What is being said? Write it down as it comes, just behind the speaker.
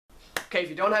Okay, if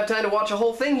you don't have time to watch a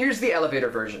whole thing, here's the elevator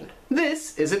version.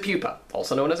 This is a pupa,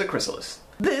 also known as a chrysalis.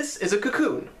 This is a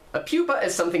cocoon. A pupa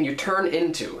is something you turn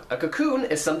into. A cocoon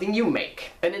is something you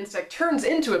make. An insect turns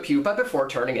into a pupa before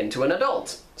turning into an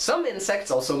adult. Some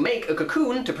insects also make a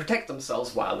cocoon to protect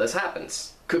themselves while this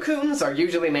happens. Cocoons are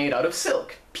usually made out of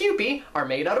silk. Pupae are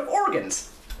made out of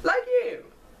organs. Like you!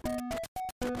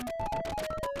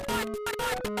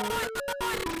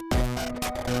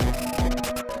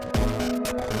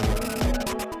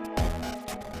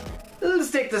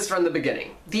 Let's take this from the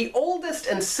beginning. The oldest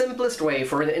and simplest way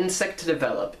for an insect to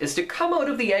develop is to come out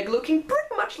of the egg looking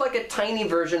pretty much like a tiny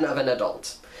version of an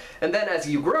adult. And then as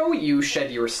you grow, you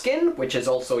shed your skin, which is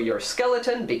also your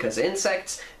skeleton, because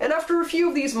insects, and after a few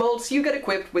of these molts, you get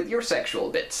equipped with your sexual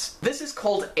bits. This is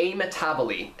called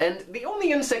ametaboly, and the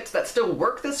only insects that still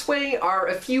work this way are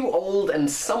a few old and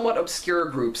somewhat obscure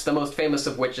groups, the most famous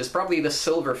of which is probably the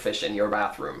silverfish in your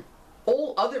bathroom.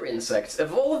 All other insects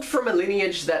evolved from a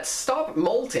lineage that stop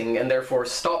molting and therefore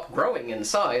stop growing in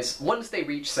size once they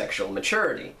reach sexual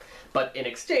maturity. But in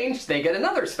exchange, they get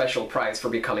another special prize for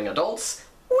becoming adults: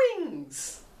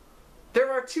 wings!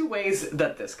 There are two ways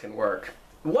that this can work.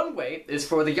 One way is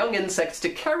for the young insects to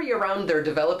carry around their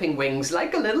developing wings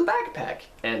like a little backpack,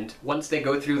 and once they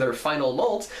go through their final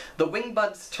molt, the wing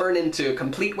buds turn into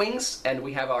complete wings, and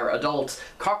we have our adult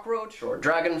cockroach, or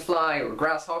dragonfly, or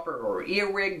grasshopper, or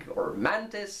earwig, or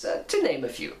mantis, to name a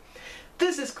few.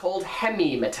 This is called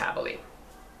hemimetaboly.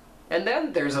 And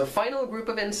then there's a final group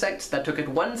of insects that took it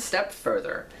one step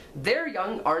further. Their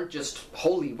young aren't just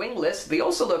wholly wingless, they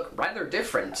also look rather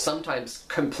different, sometimes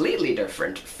completely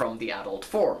different from the adult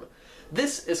form.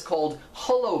 This is called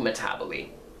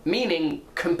holometaboly, meaning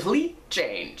complete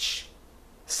change.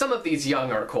 Some of these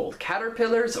young are called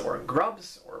caterpillars, or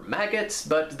grubs, or maggots,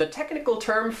 but the technical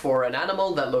term for an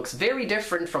animal that looks very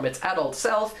different from its adult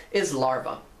self is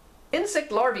larva.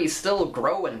 Insect larvae still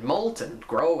grow and molt,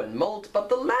 but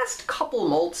the last couple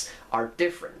molts are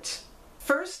different.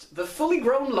 First, the fully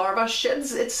grown larva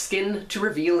sheds its skin to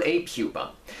reveal a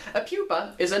pupa. A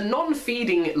pupa is a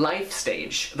non-feeding life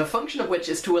stage, the function of which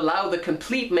is to allow the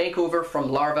complete makeover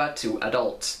from larva to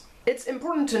adult. It's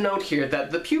important to note here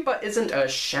that the pupa isn't a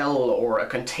shell or a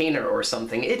container or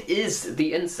something, it is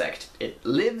the insect. It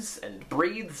lives and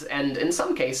breathes and, in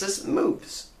some cases,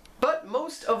 moves. But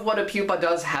most of what a pupa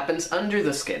does happens under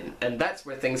the skin, and that's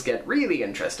where things get really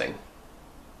interesting.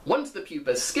 Once the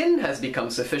pupa's skin has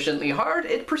become sufficiently hard,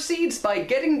 it proceeds by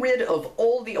getting rid of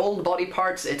all the old body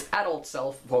parts its adult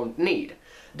self won't need.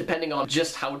 Depending on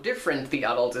just how different the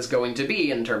adult is going to be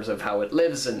in terms of how it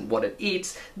lives and what it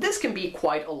eats, this can be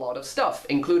quite a lot of stuff,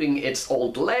 including its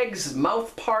old legs,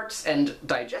 mouth parts, and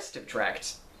digestive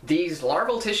tract. These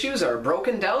larval tissues are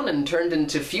broken down and turned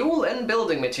into fuel and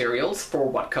building materials for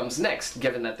what comes next,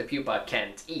 given that the pupa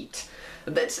can't eat.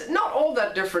 That's not all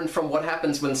that different from what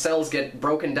happens when cells get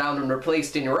broken down and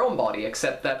replaced in your own body,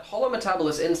 except that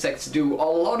holometabolous insects do a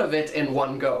lot of it in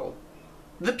one go.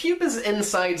 The pupa's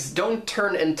insides don't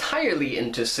turn entirely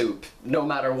into soup, no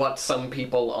matter what some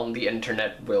people on the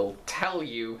internet will tell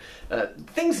you.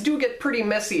 Things do get pretty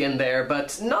messy in there,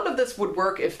 but none of this would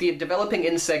work if the developing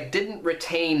insect didn't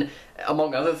retain,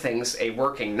 among other things, a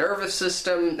working nervous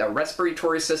system, a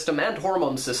respiratory system, and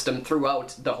hormone system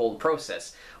throughout the whole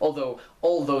process, although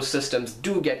all those systems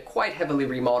do get quite heavily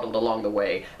remodeled along the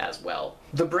way as well.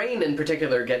 The brain in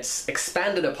particular gets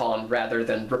expanded upon rather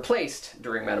than replaced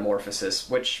during metamorphosis,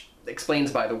 which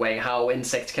explains, by the way, how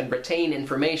insects can retain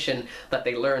information that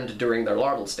they learned during their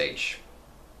larval stage.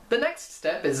 The next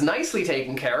step is nicely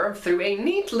taken care of through a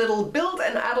neat little build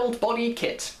an adult body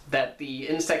kit that the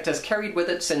insect has carried with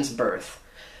it since birth.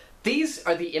 These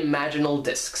are the imaginal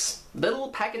discs, little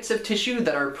packets of tissue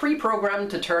that are pre-programmed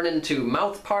to turn into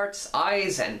mouth parts,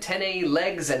 eyes, antennae,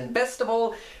 legs, and best of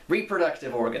all,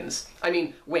 reproductive organs. I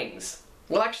mean, wings.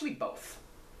 Well, actually both.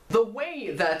 The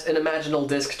way that an imaginal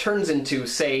disc turns into,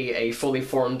 say, a fully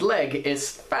formed leg is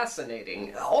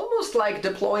fascinating, almost like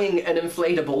deploying an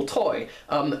inflatable toy.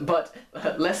 But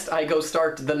lest I go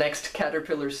start the next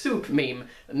caterpillar soup meme,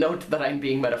 note that I'm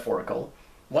being metaphorical.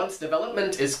 Once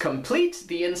development is complete,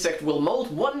 the insect will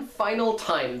molt one final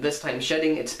time, this time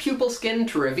shedding its pupal skin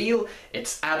to reveal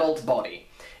its adult body.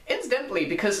 Incidentally,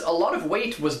 because a lot of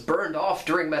weight was burned off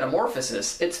during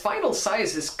metamorphosis, its final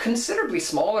size is considerably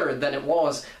smaller than it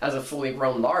was as a fully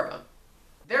grown larva.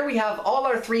 There we have all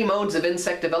our three modes of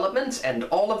insect development and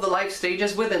all of the life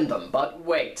stages within them, but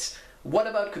wait, what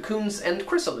about cocoons and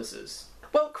chrysalises?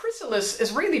 Well, chrysalis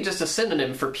is really just a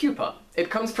synonym for pupa. It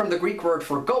comes from the Greek word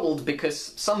for gold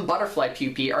because some butterfly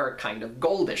pupae are kind of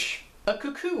goldish. A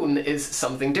cocoon is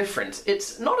something different.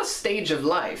 It's not a stage of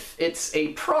life, it's a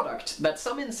product that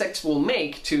some insects will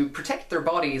make to protect their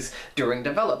bodies during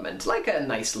development, like a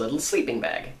nice little sleeping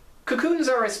bag. Cocoons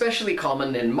are especially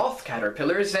common in moth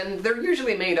caterpillars, and they're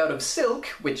usually made out of silk,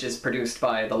 which is produced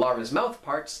by the larva's mouth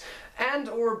parts, and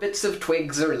or bits of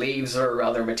twigs or leaves or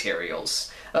other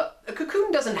materials. A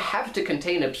cocoon doesn't have to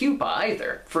contain a pupa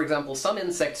either. For example, some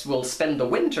insects will spend the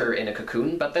winter in a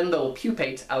cocoon, but then they'll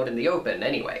pupate out in the open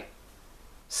anyway.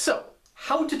 So,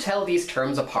 how to tell these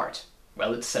terms apart?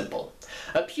 Well, it's simple.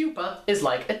 A pupa is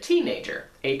like a teenager,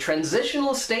 a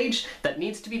transitional stage that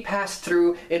needs to be passed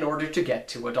through in order to get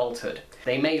to adulthood.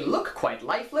 They may look quite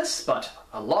lifeless, but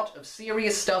a lot of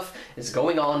serious stuff is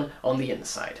going on the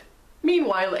inside.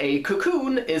 Meanwhile, a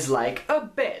cocoon is like a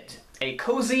bed, a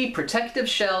cozy, protective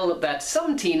shell that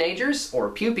some teenagers, or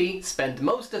pupae, spend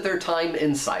most of their time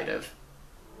inside of.